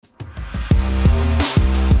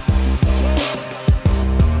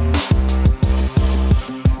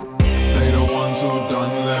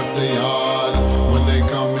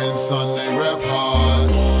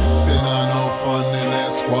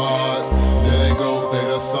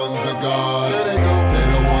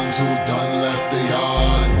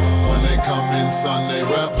son, they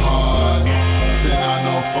rep hard. Sin, I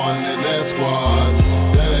know fun in their squad.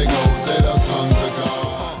 There they go, they the sons of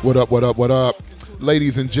God. What up, what up, what up?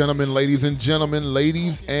 Ladies and gentlemen, ladies and gentle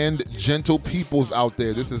peoples out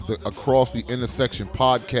there. This is the Across the Intersection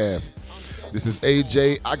podcast. This is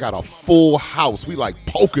AJ. I got a full house. We like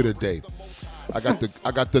poker today. I got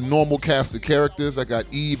the normal cast of characters. I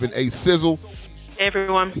got Eve and A Sizzle. Hey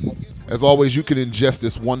everyone. As always, you can ingest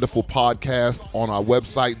this wonderful podcast on our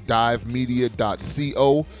website,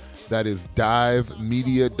 divemedia.co. That is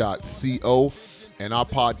divemedia.co. And our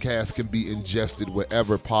podcast can be ingested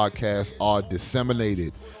wherever podcasts are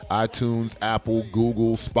disseminated. iTunes, Apple,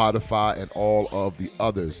 Google, Spotify, and all of the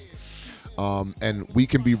others. And we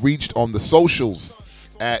can be reached on the socials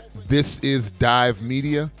at This Is Dive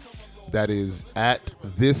Media. That is at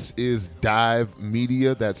This Is Dive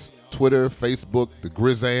Media. That's Twitter, Facebook, the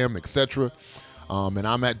Grizzam, etc. And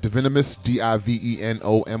I'm at Divenomous,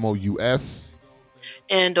 Divenomous.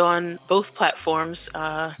 And on both platforms,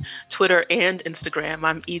 Twitter and Instagram,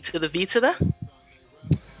 I'm E to the V to the.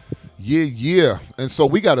 Yeah. And so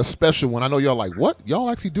we got a special one. I know y'all like, what? Y'all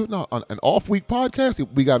actually doing an off-week podcast?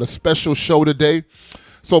 We got a special show today.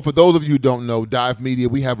 So for those of you who don't know, Dive Media,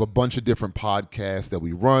 we have a bunch of different podcasts that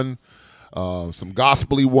we run. Some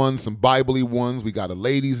gospel-y ones, some Bible-y ones. We got a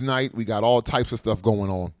ladies' night. We got all types of stuff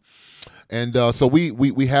going on. And so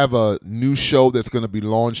we have a new show that's going to be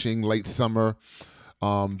launching late summer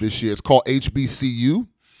this year. It's called HBCU.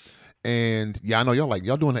 And yeah, I know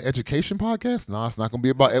y'all doing an education podcast? No, it's not going to be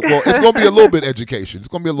about, well, it's going to be a little bit education. It's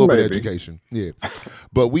going to be a little bit education. Yeah.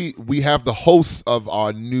 But we have the hosts of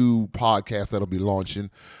our new podcast that'll be launching.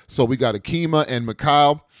 So we got Akima and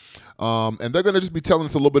Mikhail. And they're going to just be telling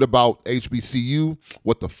us a little bit about HBCU,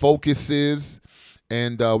 what the focus is.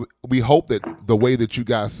 And we hope that the way that you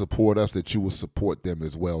guys support us, that you will support them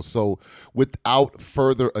as well. So without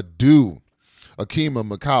further ado, Akima,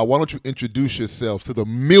 Mikhail, why don't you introduce yourselves to the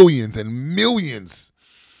millions and millions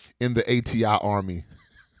in the ATI Army?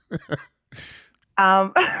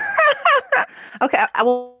 Okay.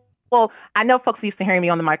 Well, I know folks are used to hearing me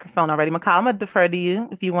on the microphone already. Mikhail, I'm going to defer to you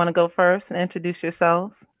if you want to go first and introduce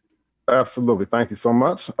yourself. Absolutely. Thank you so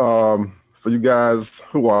much. For you guys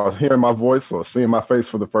who are hearing my voice or seeing my face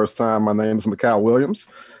for the first time, my name is Mikhail Williams.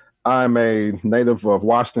 I'm a native of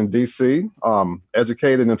Washington, D.C.,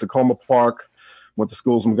 educated in Tacoma Park, went to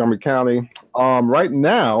schools in Montgomery County. Right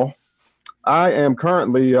now, I am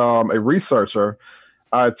currently a researcher.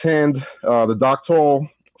 I attend the doctoral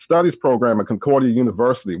studies program at Concordia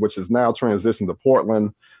University, which is now transitioned to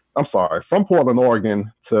from Portland,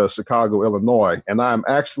 Oregon to Chicago, Illinois. And I'm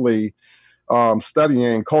actually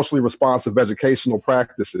studying culturally responsive educational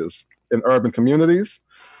practices in urban communities.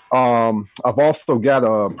 I've also got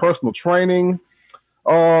a personal training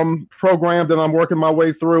program that I'm working my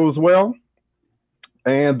way through as well.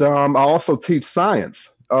 And I also teach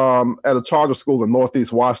science at a charter school in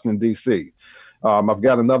Northeast Washington, D.C. I've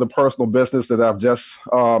got another personal business that I've just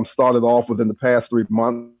started off within the past 3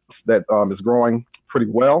 months that is growing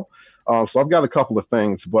pretty well. So I've got a couple of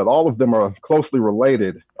things, but all of them are closely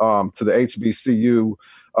related to the HBCU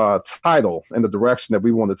title and the direction that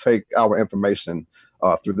we want to take our information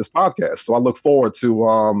through this podcast. So I look forward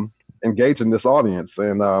to engaging this audience,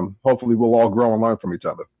 and hopefully we'll all grow and learn from each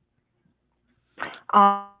other.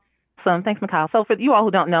 Awesome. Thanks, Mikhail. So for you all who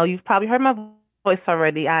don't know, you've probably heard my voice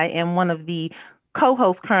already. I am one of the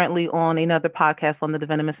co-hosts currently on another podcast on the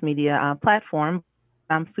Divenomous Media platform.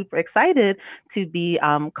 I'm super excited to be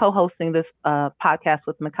co-hosting this podcast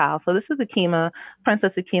with Mikhail. So this is Akima,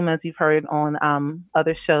 Princess Akima, as you've heard on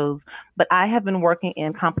other shows. But I have been working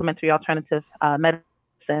in complementary alternative medicine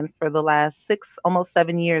for the last almost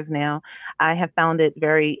 7 years now. I have found it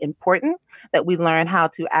very important that we learn how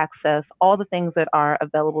to access all the things that are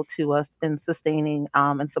available to us in sustaining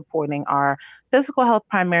and supporting our physical health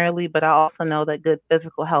primarily, but I also know that good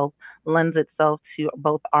physical health lends itself to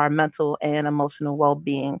both our mental and emotional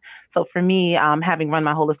well-being. So for me, having run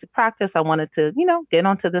my holistic practice, I wanted to, get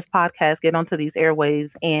onto this podcast, get onto these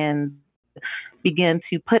airwaves, and begin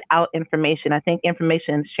to put out information. I think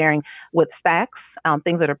information sharing with facts,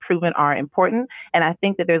 things that are proven are important. And I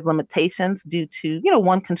think that there's limitations due to,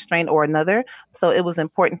 one constraint or another. So it was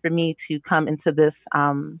important for me to come into this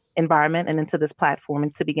environment and into this platform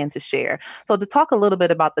and to begin to share. So to talk a little bit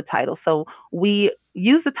about the title. So we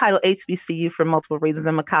use the title HBCU for multiple reasons.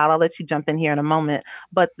 And Mikhail, I'll let you jump in here in a moment.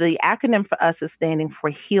 But the acronym for us is standing for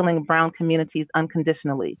Healing Brown Communities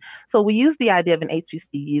Unconditionally. So we use the idea of an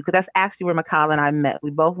HBCU because that's actually where Mikhail and I met.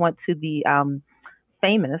 We both went to the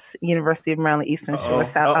famous University of Maryland Eastern Shore.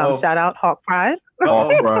 Shout out Hawk Pride.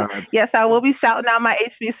 Hawk Pride. Yes, I will be shouting out my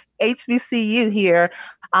HBCU here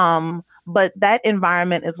But that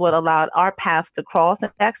environment is what allowed our paths to cross,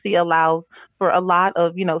 and actually allows for a lot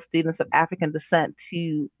of, students of African descent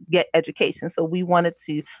to get education. So we wanted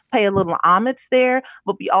to pay a little homage there,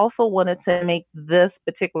 but we also wanted to make this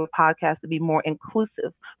particular podcast to be more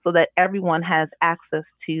inclusive so that everyone has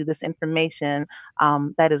access to this information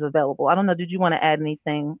that is available. I don't know, did you want to add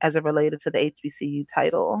anything as it related to the HBCU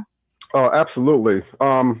title? Oh, absolutely.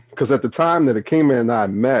 Because at the time that Akima and I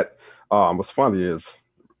met, what's funny is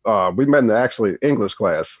we met in actually English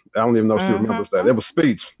class. I don't even know if she remembers that. It was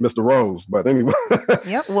speech, Mr. Rose. But anyway.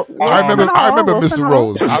 Yep. Well, I remember Mr.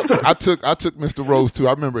 Rose. I took Mr. Rose too.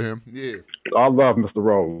 I remember him. Yeah. I love Mr.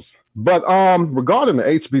 Rose. But regarding the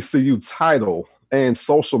HBCU title and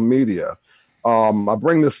social media, I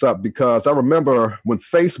bring this up because I remember when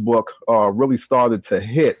Facebook really started to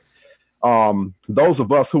hit. Those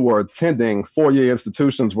of us who were attending four-year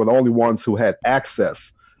institutions were the only ones who had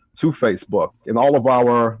access to Facebook, and all of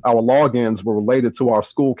our logins were related to our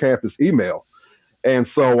school campus email. And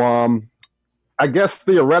so I guess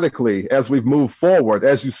theoretically, as we've moved forward,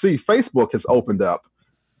 as you see, Facebook has opened up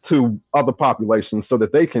to other populations so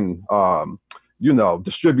that they can,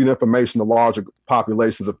 distribute information to larger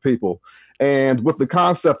populations of people. And with the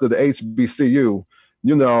concept of the HBCU,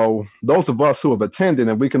 those of us who have attended,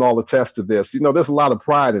 and we can all attest to this, there's a lot of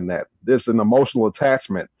pride in that. There's an emotional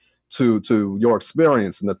attachment to your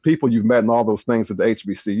experience and the people you've met and all those things at the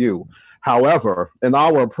HBCU. However, in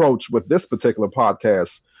our approach with this particular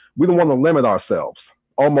podcast, we don't want to limit ourselves,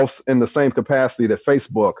 almost in the same capacity that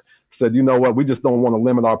Facebook said, you know what, we just don't want to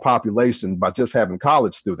limit our population by just having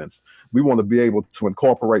college students. We want to be able to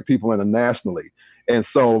incorporate people internationally. And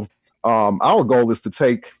so our goal is to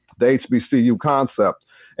take the HBCU concept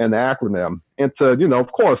and the acronym into,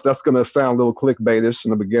 of course, that's going to sound a little clickbaitish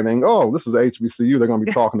in the beginning. Oh, this is the HBCU. They're going to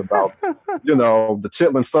be talking about, the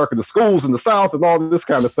Chitlin Circuit of schools in the South and all this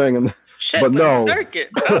kind of thing. And Chitlin but no, Circuit.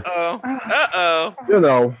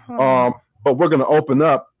 But we're going to open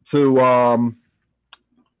up to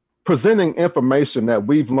presenting information that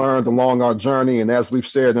we've learned along our journey, and as we've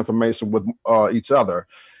shared information with each other,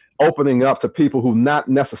 opening up to people who not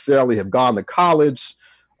necessarily have gone to college,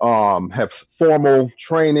 have formal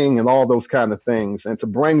training and all those kind of things, and to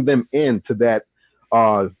bring them into that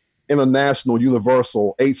international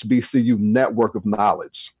universal HBCU network of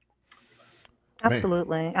knowledge.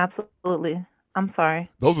 Absolutely. Absolutely. I'm sorry.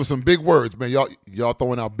 Those were some big words, man. Y'all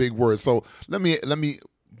throwing out big words. So let me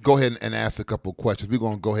go ahead and ask a couple of questions. We're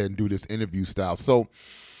going to go ahead and do this interview style. So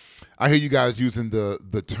I hear you guys using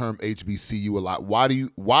the term HBCU a lot.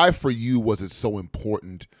 Why for you was it so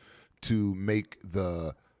important to make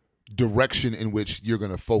the direction in which you're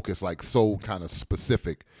going to focus like so kind of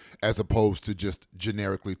specific as opposed to just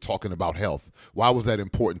generically talking about health? Why was that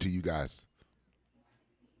important to you guys?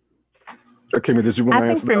 Kimmy, did you want to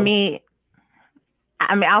answer? I think for me,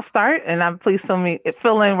 I'll start, and please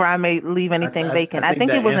fill in where I may leave anything vacant. I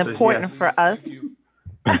think it was important for us.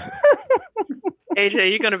 AJ,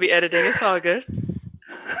 you're going to be editing. It's all good.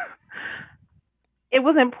 It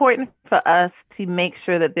was important for us to make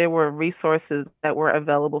sure that there were resources that were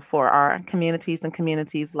available for our communities and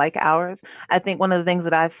communities like ours. I think one of the things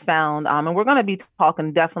that I've found, and we're going to be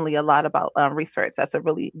talking definitely a lot about research. That's a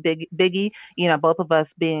really biggie. Both of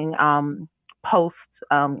us being post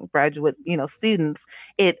graduate, students.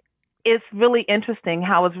 It's really interesting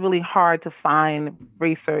how it's really hard to find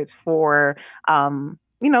research for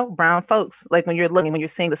brown folks. Like when you're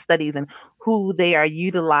seeing the studies and who they are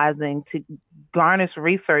utilizing to garnish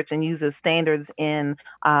research and use as standards in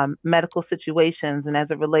medical situations, and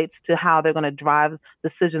as it relates to how they're going to drive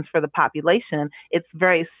decisions for the population, it's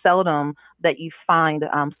very seldom that you find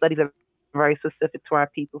studies that are very specific to our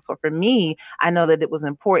people. So for me, I know that it was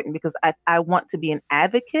important because I want to be an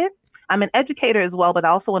advocate. I'm an educator as well, but I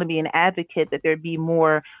also want to be an advocate that there be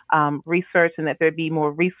more research and that there be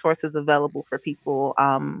more resources available for people,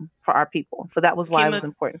 for our people. So that was why it was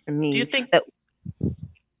important for me. Do you think that?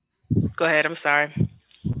 Go ahead. I'm sorry.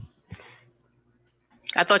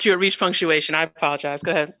 I thought you had reached punctuation. I apologize.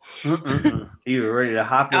 Go ahead. You were ready to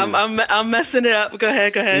hop in. I'm messing it up. Go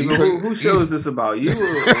ahead. Who shows this about you? No,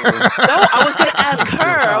 I was going to ask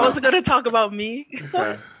her. I wasn't going to talk about me.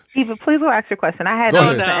 Okay. Eva, please go ask your question. I had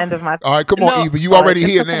the end of my. All right, come on, Eva. You already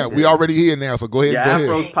here now. We already here now. So go ahead. Yeah,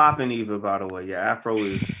 Afro's popping, Eva. By the way, yeah, Afro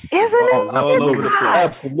is. Isn't it? All over the place.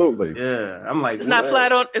 Absolutely. Yeah, I'm like. It's not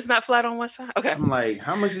flat on. It's not flat on one side. Okay. I'm like,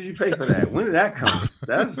 how much did you pay for that? When did that come?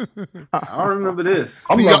 I don't remember this.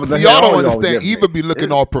 See, y'all don't understand. Eva be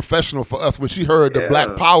looking all professional for us. When she heard the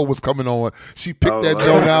Black Power was coming on, she picked that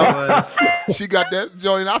joint out. She got that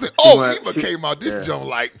joint. I said, "Oh, Eva came out this joint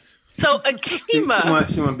like." So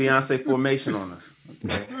Akima, she went Beyonce Formation on us.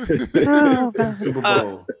 Oh, God. Super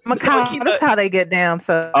Bowl. Macau, Akima- that's how they get down.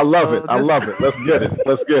 So I love it. I just- love it. Let's get it.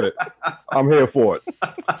 Let's get it. I'm here for it.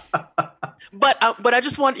 But I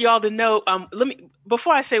just want y'all to know.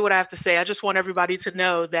 Before I say what I have to say, I just want everybody to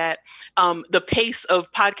know that the pace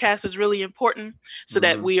of podcasts is really important, so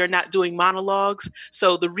that we are not doing monologues.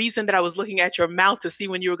 So the reason that I was looking at your mouth to see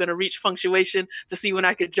when you were going to reach punctuation, to see when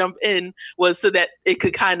I could jump in, was so that it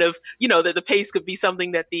could kind of, that the pace could be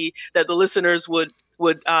something that the listeners would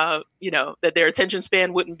that their attention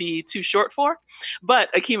span wouldn't be too short for.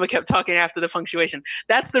 But Akima kept talking after the punctuation.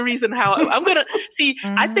 That's the reason how I'm gonna see.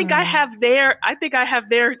 I think I have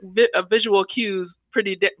their visual cues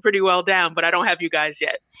pretty well down, but I don't have you guys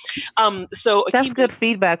yet. So that's Akima, good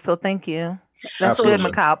feedback. So thank you. That's Absolutely.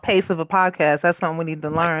 good, Macau. Pace of a podcast. That's something we need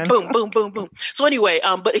to learn. boom, boom, boom, boom. So anyway,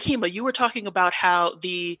 but Akima, you were talking about how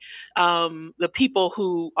the people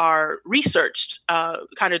who are researched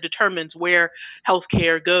kind of determines where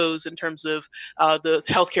healthcare goes in terms of the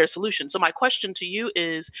healthcare solution. So my question to you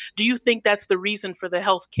is, do you think that's the reason for the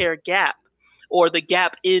healthcare gap, or the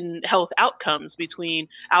gap in health outcomes between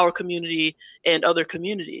our community and other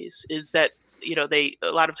communities? Is that a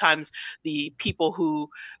lot of times the people who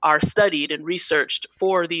are studied and researched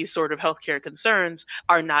for these sort of healthcare concerns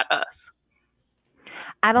are not us?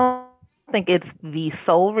 I don't think it's the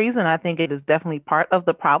sole reason. I think it is definitely part of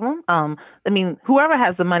the problem. I mean, whoever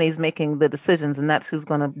has the money is making the decisions, and that's who's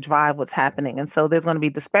going to drive what's happening. And so there's going to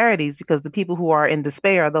be disparities, because the people who are in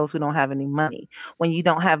despair are those who don't have any money. When you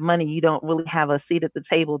don't have money, you don't really have a seat at the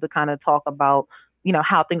table to kind of talk about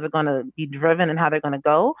how things are going to be driven and how they're going to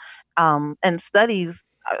go. And studies,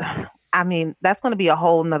 I mean, that's going to be a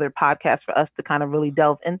whole nother podcast for us to kind of really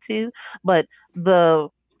delve into. But the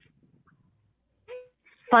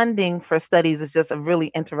funding for studies is just a really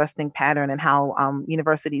interesting pattern, and how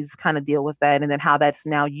universities kind of deal with that, and then how that's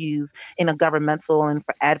now used in a governmental and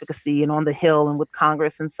for advocacy and on the Hill and with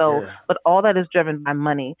Congress. And so, but all that is driven by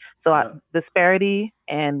money. So disparity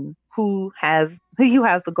and who has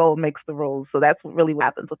the gold makes the rules. So that's really what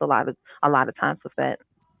happens with a lot of times with that.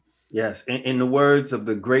 Yes, in the words of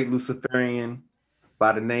the great Luciferian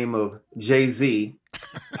by the name of Jay-Z,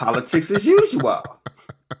 politics as usual.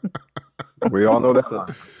 We all know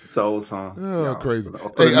that. Soul song. Oh, crazy. For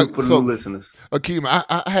the new listeners. Akima,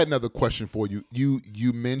 I had another question for you.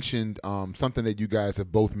 You mentioned something that you guys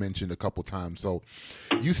have both mentioned a couple times. So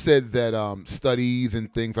you said that studies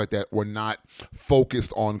and things like that were not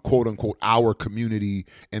focused on, quote unquote, our community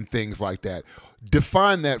and things like that.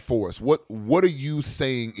 Define that for us. What are you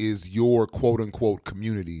saying is your quote unquote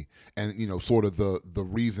community, and sort of the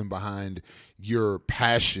reason behind your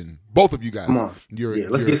passion? Both of you guys. Come on.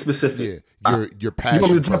 Let's get specific. Yeah, your passion. You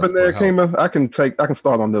want me to jump in there, Kima? I can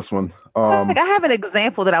start on this one. I have an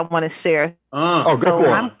example that I want to share. Go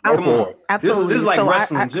for it. Go for it. Absolutely. This is like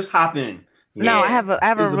wrestling. Just hop in. Yeah. No, I have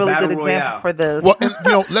a really good example for this. Well, and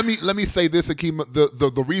let me say this, Akima.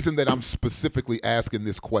 The reason that I'm specifically asking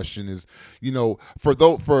this question is,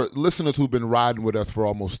 for listeners who've been riding with us for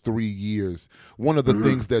almost 3 years, one of the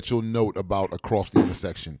things that you'll note about Across the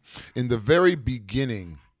Intersection in the very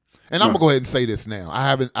beginning, and I'm gonna go ahead and say this now.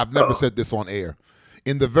 I've never said this on air.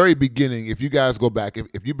 In the very beginning, if you guys go back,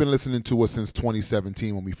 if you've been listening to us since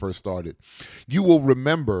 2017 when we first started, you will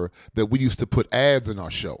remember that we used to put ads in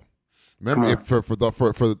our show. Remember,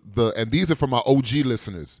 and these are for my OG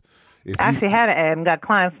listeners. I actually had an ad and got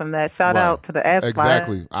clients from that. Shout out to the ad spot.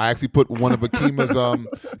 Exactly. I actually put one of Akima's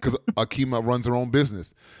because Akima runs her own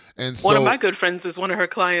business, and so one of my good friends is one of her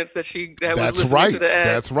clients that was listening right. to the ad.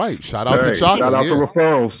 That's right. Shout out to Chocolate. Shout out to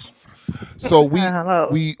referrals. So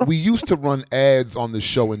we used to run ads on the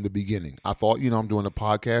show in the beginning. I thought, I'm doing a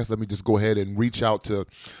podcast. Let me just go ahead and reach out to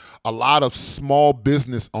a lot of small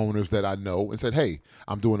business owners that I know and said, hey,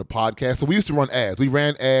 I'm doing a podcast. So we used to run ads. We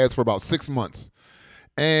ran ads for about 6 months.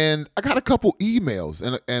 And I got a couple emails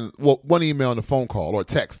and one email and a phone call or a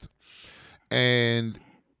text. And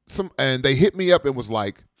they hit me up and was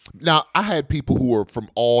like, now I had people who were from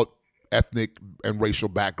all ethnic and racial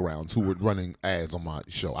backgrounds who were running ads on my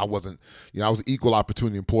show. I wasn't, I was an equal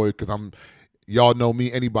opportunity employee because y'all know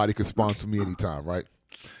me, anybody could sponsor me anytime, right?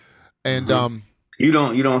 And You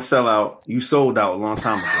don't sell out. You sold out a long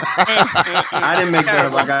time ago. I didn't make that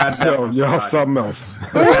up. I got that from y'all somebody.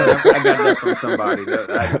 something else. I got that from somebody.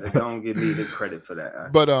 Don't give me the credit for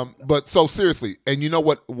that. But so seriously, and you know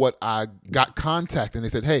what I got contacted and they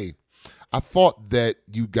said, hey, I thought that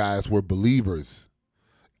you guys were believers.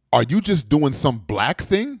 Are you just doing some black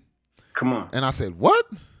thing? Come on. And I said, what?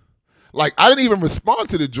 Like, I didn't even respond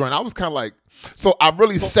to the joint. I was kind of like, so I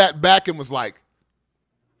really sat back and was like,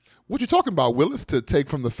 what you talking about, Willis? To take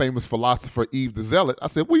from the famous philosopher Eve the Zealot. I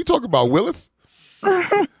said, what are you talking about, Willis?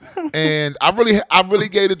 And I really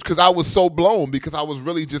gave it because I was so blown because I was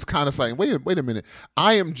really just kind of saying, wait a minute,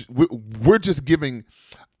 we're just giving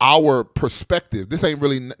our perspective. This ain't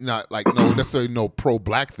really not like no necessarily no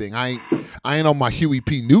pro-black thing. I ain't on my Huey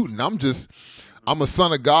P. Newton. I'm a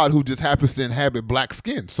son of God who just happens to inhabit black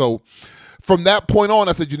skin. So from that point on,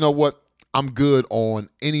 I said, you know what? I'm good on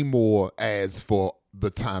any more ads for the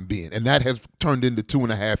time being. And that has turned into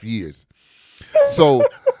 2.5 years. So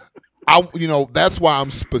that's why I'm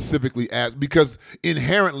specifically asked, because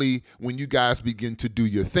inherently when you guys begin to do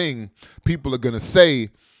your thing, people are going to say,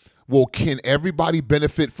 well, can everybody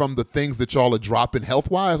benefit from the things that y'all are dropping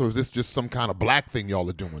health-wise, or is this just some kind of black thing y'all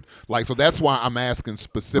are doing? Like, so that's why I'm asking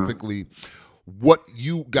specifically what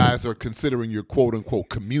you guys are considering your quote-unquote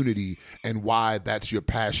community and why that's your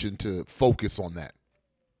passion to focus on that.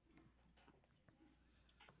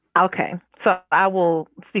 Okay, so I will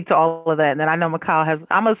speak to all of that, and then I know Mikal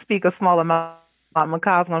I'm going to speak a small amount.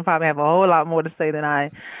 Mikal's going to probably have a whole lot more to say than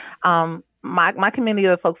I. My community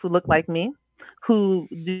are the folks who look like me, who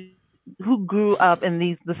grew up in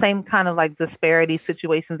the same kind of like disparity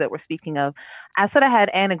situations that we're speaking of. I said I had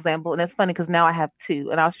an example, and it's funny because now I have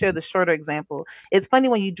two, and I'll share the shorter example. It's funny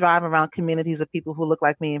when you drive around communities of people who look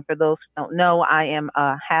like me, and for those who don't know, I am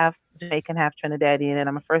half Jamaican, half Trinidadian, and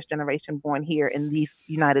I'm a first generation born here in these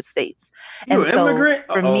United States. You an immigrant?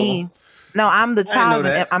 For me, no, I'm the child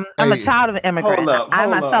of I'm a child of an immigrant.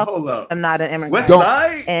 Hold up. I'm not an immigrant. West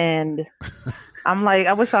Side? And I'm like,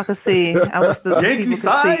 I wish y'all could see. I wish the Yankee people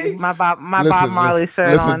side? could see my Bob Marley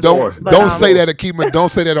shirt listen, on. Don't say that, Akima. Don't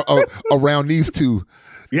say that around these two.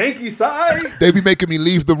 Yankee side? They be making me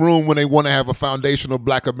leave the room when they want to have a foundational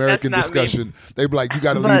Black American discussion. They be like, you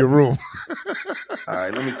got to leave the room. All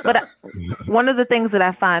right, let me stop. But one of the things that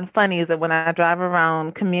I find funny is that when I drive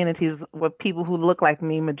around communities with people who look like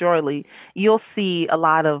me majorly, you'll see a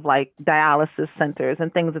lot of like dialysis centers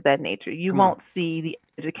and things of that nature. You won't see the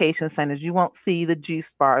education centers. You won't see the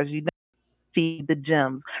juice bars. You don't see the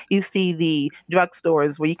gyms. You see the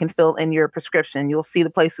drugstores where you can fill in your prescription. You'll see the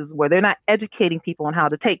places where they're not educating people on how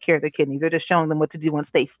to take care of their kidneys. They're just showing them what to do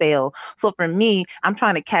once they fail. So for me, I'm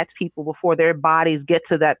trying to catch people before their bodies get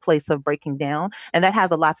to that place of breaking down. And that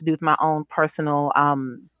has a lot to do with my own personal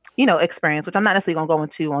experience, which I'm not necessarily going to go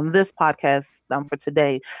into on this podcast for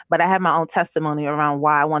today, but I have my own testimony around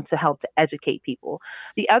why I want to help to educate people.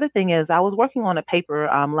 The other thing is I was working on a paper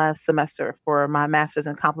last semester for my master's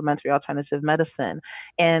in complementary alternative medicine,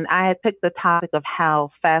 and I had picked the topic of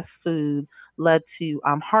how fast food led to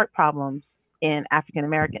heart problems in African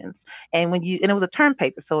Americans. And it was a term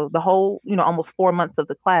paper. So the whole, almost 4 months of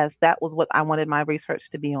the class, that was what I wanted my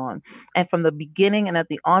research to be on. And from the beginning and at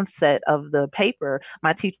the onset of the paper,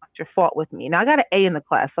 my teacher fought with me. Now I got an A in the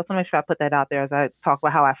class. So I want to make sure I put that out there as I talk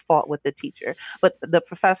about how I fought with the teacher. But the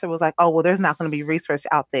professor was like, oh, well, there's not going to be research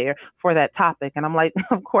out there for that topic. And I'm like,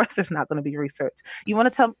 of course, there's not going to be research. Let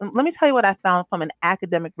me tell you what I found from an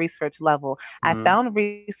academic research level. I found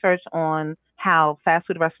research on how fast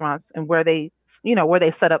food restaurants and where they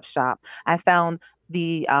set up shop. I found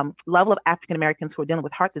the level of African Americans who are dealing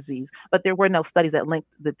with heart disease, but there were no studies that linked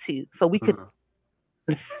the two. So we could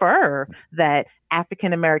infer that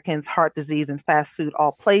African Americans, heart disease, and fast food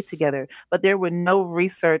all play together, but there were no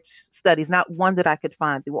research studies, not one that I could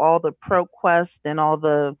find through all the ProQuest and all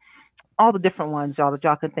the different ones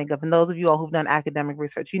y'all can think of. And those of you all who've done academic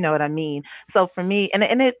research, you know what I mean. So for me, and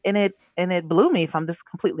it blew me, if I'm just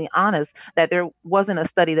completely honest, that there wasn't a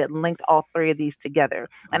study that linked all three of these together.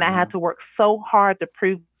 And I had to work so hard to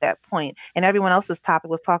prove that point. And everyone else's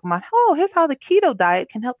topic was talking about, oh, here's how the keto diet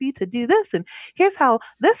can help you to do this. And here's how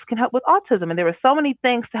this can help with autism. And there were so many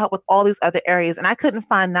things to help with all these other areas. And I couldn't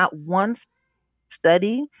find not one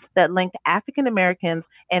study that linked African Americans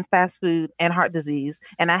and fast food and heart disease.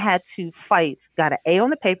 And I had to fight, got an A on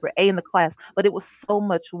the paper, A in the class, but it was so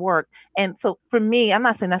much work. And so for me, I'm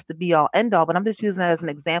not saying that's the be all end all, but I'm just using that as an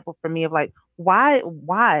example for me of like, why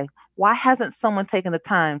hasn't someone taken the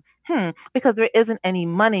time? Because there isn't any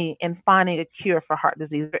money in finding a cure for heart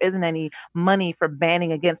disease. There isn't any money for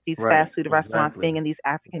banning against these fast food restaurants being in these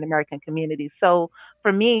African American communities. So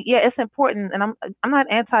for me, yeah, it's important. And I'm not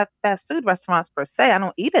anti-fast food restaurants per se. I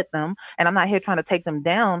don't eat at them, and I'm not here trying to take them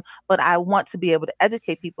down. But I want to be able to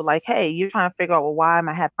educate people like, hey, you're trying to figure out, well, why am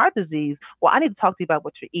I having heart disease? Well, I need to talk to you about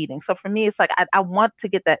what you're eating. So for me, it's like I want to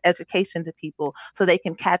get that education to people so they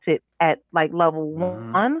can catch it at like level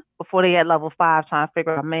 1 before they at level 5 trying to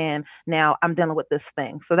figure out, man, now I'm dealing with this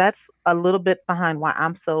thing. So that's a little bit behind why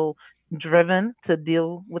I'm so driven to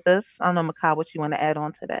deal with this. I don't know, Mikal, what you want to add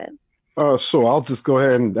on to that? Sure. I'll just go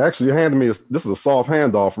ahead and actually you're handing me this is a soft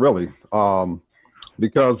handoff, really,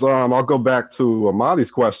 because I'll go back to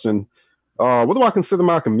Amadi's question. What do I consider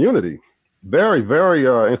my community? Very, very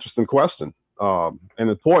interesting question, and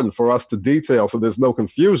important for us to detail so there's no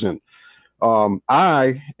confusion.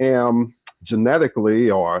 I am genetically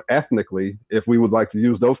or ethnically, if we would like to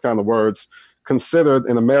use those kind of words, considered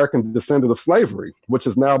an American descendant of slavery, which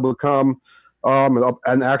has now become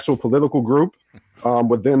an actual political group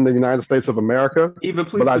within the United States of America. Even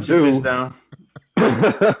please put your fist down.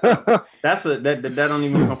 That don't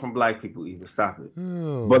even come from Black people. Even stop it.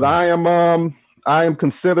 But I am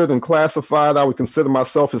considered and classified. I would consider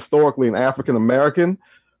myself historically an African American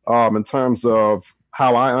in terms of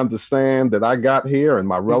how I understand that I got here and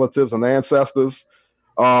my relatives and ancestors.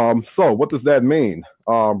 So what does that mean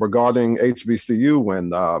regarding HBCU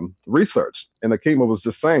and research? And Akima was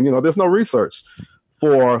just saying, there's no research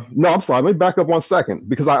let me back up 1 second,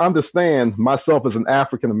 because I understand myself as an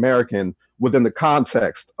African American within the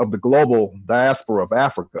context of the global diaspora of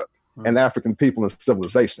Africa and African people and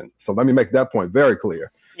civilization. So let me make that point very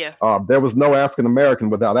clear. Yeah. There was no African American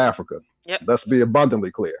without Africa. Yep. Let's be abundantly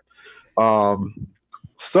clear.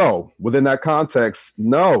 So within that context,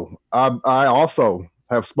 no, I also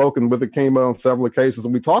have spoken with Akima on several occasions,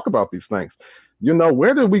 and we talk about these things.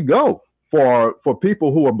 Where did we go for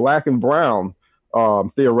people who are Black and brown,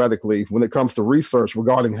 theoretically, when it comes to research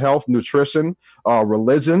regarding health, nutrition,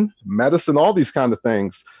 religion, medicine, all these kind of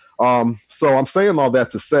things? So I'm saying all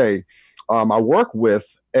that to say, I work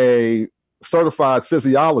with a certified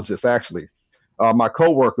physiologist, actually. My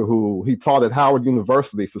coworker who he taught at Howard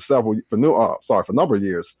University for a number of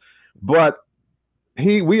years, but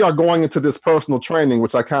we are going into this personal training,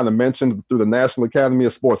 which I kind of mentioned through the National Academy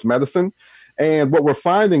of Sports Medicine. And what we're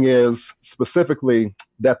finding is specifically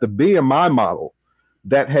that the BMI model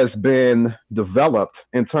that has been developed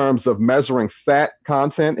in terms of measuring fat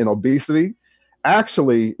content and obesity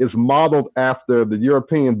actually is modeled after the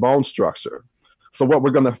European bone structure. So what we're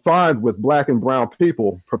going to find with Black and brown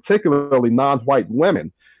people, particularly non-white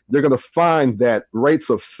women, you're going to find that rates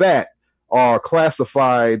of fat are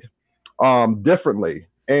classified differently.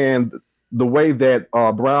 And the way that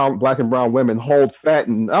Black and brown women hold fat,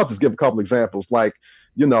 and I'll just give a couple examples, like,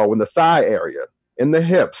 in the thigh area, in the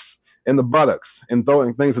hips, in the buttocks, and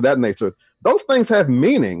things of that nature. Those things have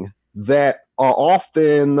meaning that are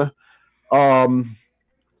often, I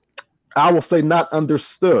will say, not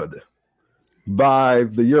understood by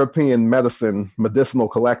the European medicinal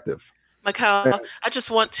collective. Mikhail, I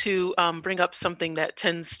just want to bring up something that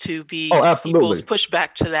tends to be absolutely. people's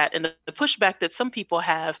pushback to that. And the pushback that some people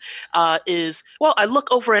have is, well, I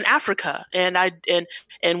look over in Africa and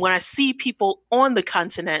when I see people on the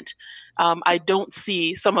continent, I don't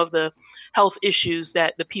see some of the health issues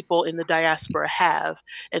that the people in the diaspora have.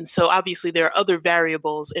 And so obviously there are other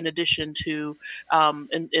variables in addition to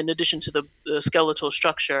the skeletal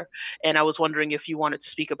structure. And I was wondering if you wanted to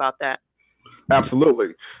speak about that.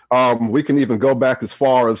 Absolutely. We can even go back as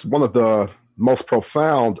far as one of the most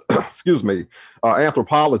profound,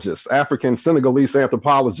 anthropologists, African Senegalese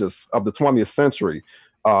anthropologists of the 20th century,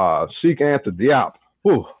 Cheikh Anta Diop.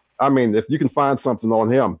 Whew. I mean, if you can find something on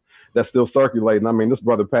him that's still circulating. I mean, this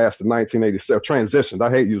brother passed in 1987, transitioned. I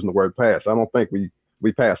hate using the word pass. I don't think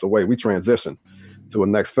we pass away. We transition to a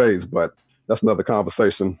next phase, but that's another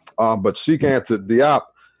conversation. But Cheikh Anta Diop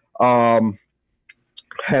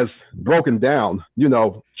has broken down,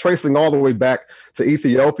 tracing all the way back to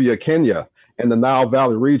Ethiopia, Kenya, and the Nile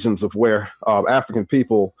Valley regions of where African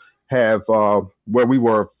people have, where we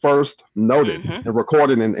were first noted and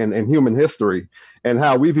recorded in human history, and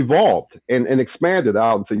how we've evolved and expanded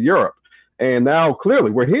out into Europe. And now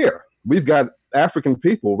clearly we're here. We've got African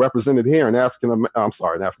people represented here in in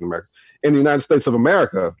the United States of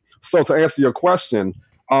America. So to answer your question,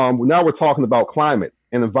 now we're talking about climate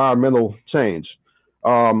and environmental change.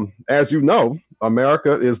 As you know,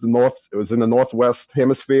 America is in the Northwest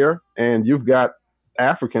hemisphere, and you've got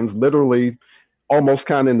Africans literally almost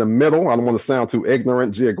kind of in the middle. I don't want to sound too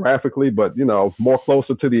ignorant geographically, but, more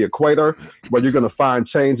closer to the equator, where you're going to find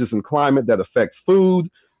changes in climate that affect food,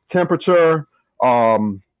 temperature,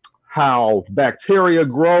 how bacteria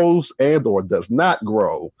grows and or does not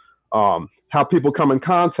grow, how people come in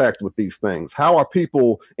contact with these things, how are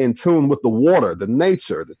people in tune with the water, the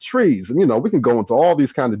nature, the trees, and we can go into all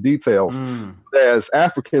these kind of details. As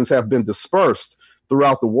Africans have been dispersed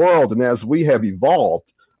throughout the world, and as we have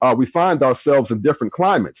evolved, we find ourselves in different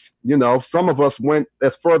climates. Some of us went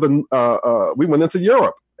as further, we went into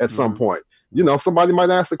Europe at some point. Somebody might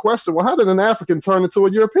ask the question, well, how did an African turn into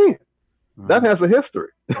a European? That has a history.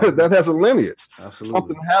 That has a lineage. Absolutely.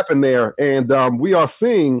 Something happened there. And we are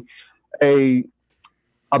seeing a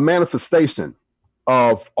manifestation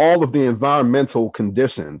of all of the environmental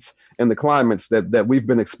conditions and the climates that we've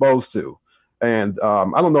been exposed to. And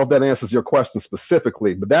I don't know if that answers your question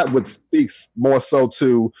specifically, but that would speak more so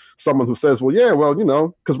to someone who says, well, yeah, well,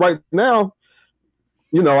 because right now,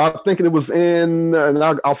 I'm thinking it was in, and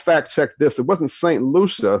I'll fact check this. It wasn't St.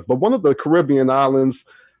 Lucia, but one of the Caribbean islands,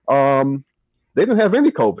 they didn't have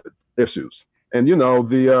any COVID issues. And,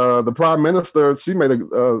 the prime minister, she made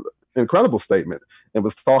an incredible statement and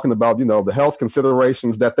was talking about, the health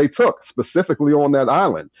considerations that they took specifically on that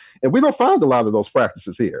island. And we don't find a lot of those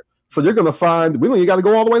practices here. So you're going to find, you got to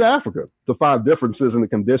go all the way to Africa to find differences in the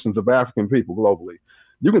conditions of African people globally.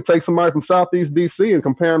 You can take somebody from Southeast DC and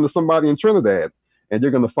compare them to somebody in Trinidad, and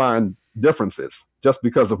you're going to find differences just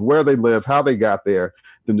because of where they live, how they got there,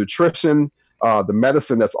 the nutrition, the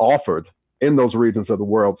medicine that's offered in those regions of the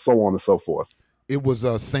world, so on and so forth. It was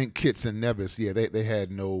St. Kitts and Nevis. Yeah, they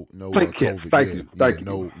had no St. Kitts. Thank you.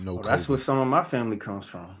 No. Well, that's where some of my family comes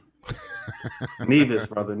from. Nevis,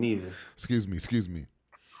 brother, Nevis. Excuse me.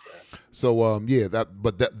 So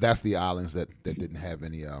that's the islands that didn't have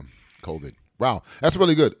any COVID. Wow, that's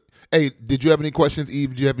really good. Hey, did you have any questions, Eve?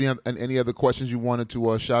 Did you have any other questions you wanted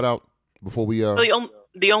to shout out before we?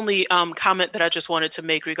 The only comment that I just wanted to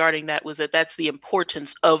make regarding that was that's the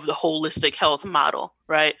importance of the holistic health model,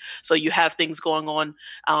 right? So you have things going on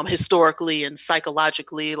historically and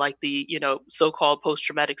psychologically, like the so-called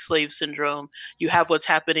post-traumatic slave syndrome. You have what's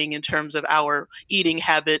happening in terms of our eating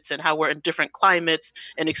habits and how we're in different climates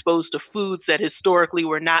and exposed to foods that historically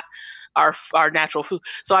were not our natural food.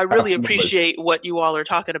 So I really appreciate what you all are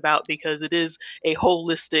talking about, because it is a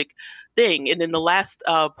holistic thing. And then the last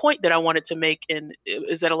point that I wanted to make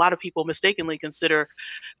is that a lot of people mistakenly consider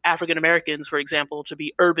African Americans, for example, to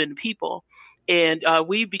be urban people. And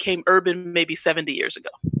we became urban maybe 70 years ago.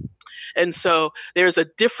 And so there's a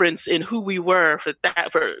difference in who we were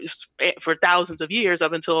for thousands of years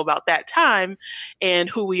up until about that time and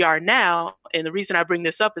who we are now. And the reason I bring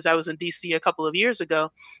this up is I was in DC a couple of years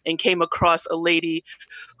ago and came across a lady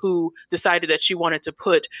who decided that she wanted to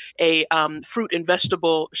put a fruit and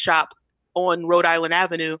vegetable shop on Rhode Island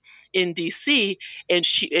Avenue in DC. And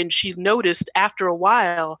she noticed after a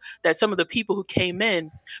while that some of the people who came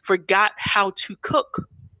in forgot how to cook,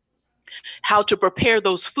 how to prepare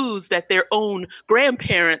those foods that their own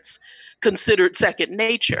grandparents considered second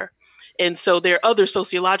nature. And so there are other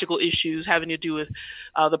sociological issues having to do with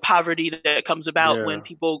the poverty that comes about when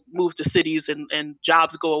people move to cities and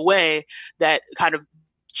jobs go away, that kind of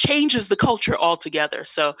changes the culture altogether.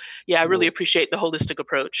 So, I really appreciate the holistic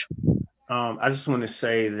approach. I just want to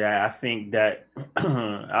say that I think that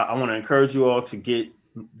I want to encourage you all to get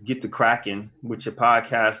the cracking with your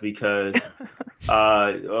podcast, because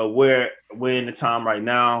we're in the time right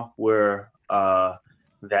now where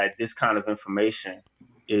that this kind of information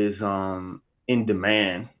is in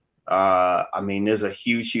demand. I mean, there's a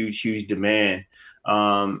huge demand,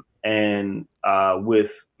 and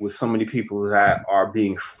with so many people that are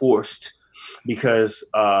being forced, because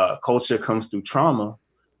culture comes through trauma.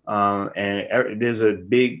 And there's a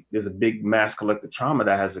big mass collective trauma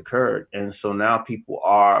that has occurred. And so now people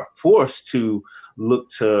are forced to look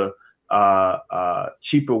to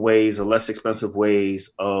cheaper ways or less expensive ways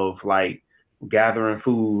of like gathering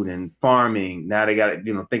food and farming. Now they got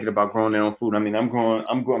thinking about growing their own food. I mean,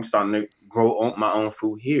 I'm starting to grow my own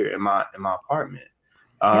food here in my apartment.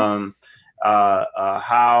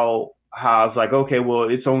 How it's like, okay, well,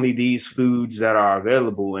 it's only these foods that are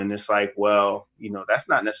available. And it's like, well, that's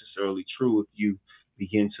not necessarily true if you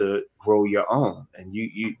begin to grow your own. And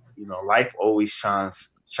you life always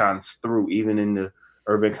shines through, even in the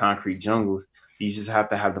urban concrete jungles. You just have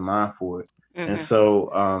to have the mind for it. Mm-hmm. And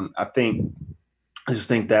so I just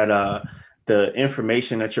think that the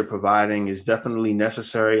information that you're providing is definitely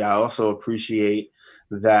necessary. I also appreciate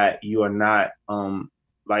that you are not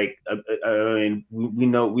we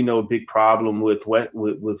know a big problem with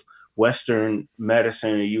Western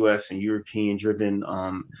medicine, U.S. and European driven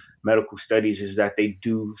medical studies is that they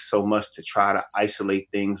do so much to try to isolate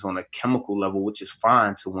things on a chemical level, which is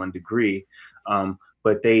fine to one degree.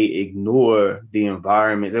 But they ignore the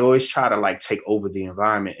environment. They always try to like take over the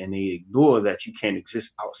environment, and they ignore that you can't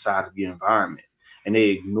exist outside of the environment. And they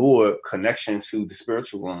ignore connection to the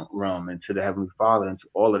spiritual realm and to the Heavenly Father and to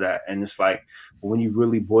all of that. And it's like, when you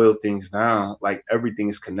really boil things down, like everything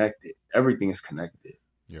is connected. Everything is connected.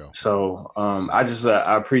 Yeah. So I just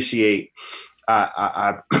I appreciate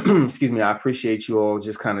I excuse me. I appreciate you all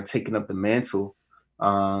just kind of taking up the mantle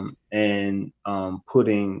and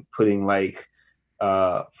putting like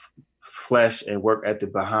flesh and work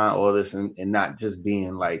ethic behind all this, and not just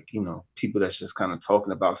being like, people that's just kind of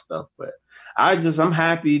talking about stuff. But I'm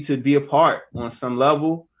happy to be a part on some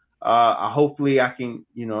level. Hopefully I can,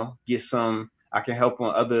 get some I can help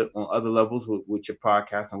on other levels with your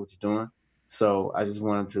podcast and what you're doing. So I just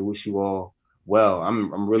wanted to wish you all well.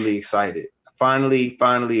 I'm really excited. Finally,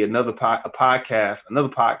 another podcast.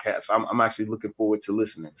 I'm actually looking forward to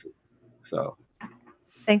listening to. So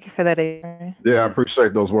thank you for that, Adrian. Yeah, I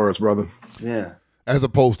appreciate those words, brother. Yeah. As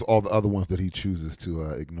opposed to all the other ones that he chooses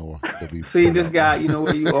to ignore. That we See, put this out. guy, you know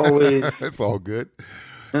what, you always. It's all good.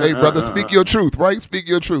 Hey, brother, speak your truth, right? Speak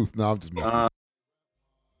your truth. No, I'm just messing with you.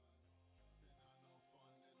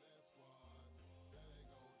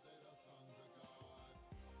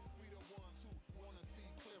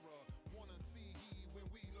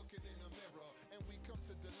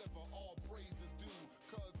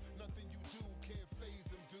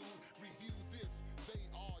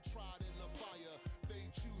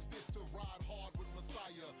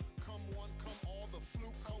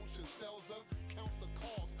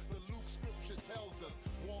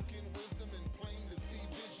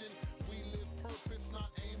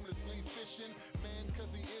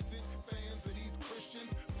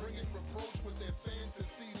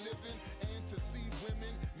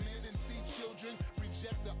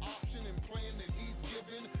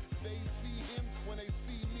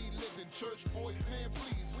 Church boy, man,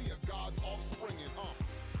 please, we are God's offspring and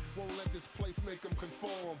won't let this place make them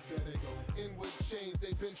conform. There they go. Inward change,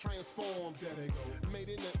 they've been transformed. There they go.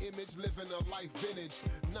 Made in the image, living a life vintage.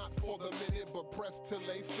 Not for the minute, but pressed till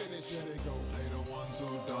they finish. There they go. They the ones who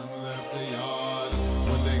done left the yard.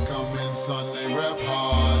 When they come in, son, they rep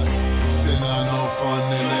hard. Sin are no fun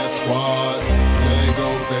in their squad. There they go.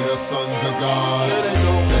 They the sons of God. There they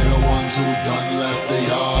go. They the ones who done left the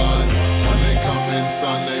yard. When they come in,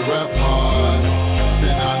 son, they rep hard.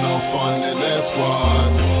 Sin are no fun in their squad.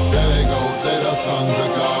 There they go, they the sons of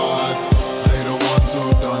God.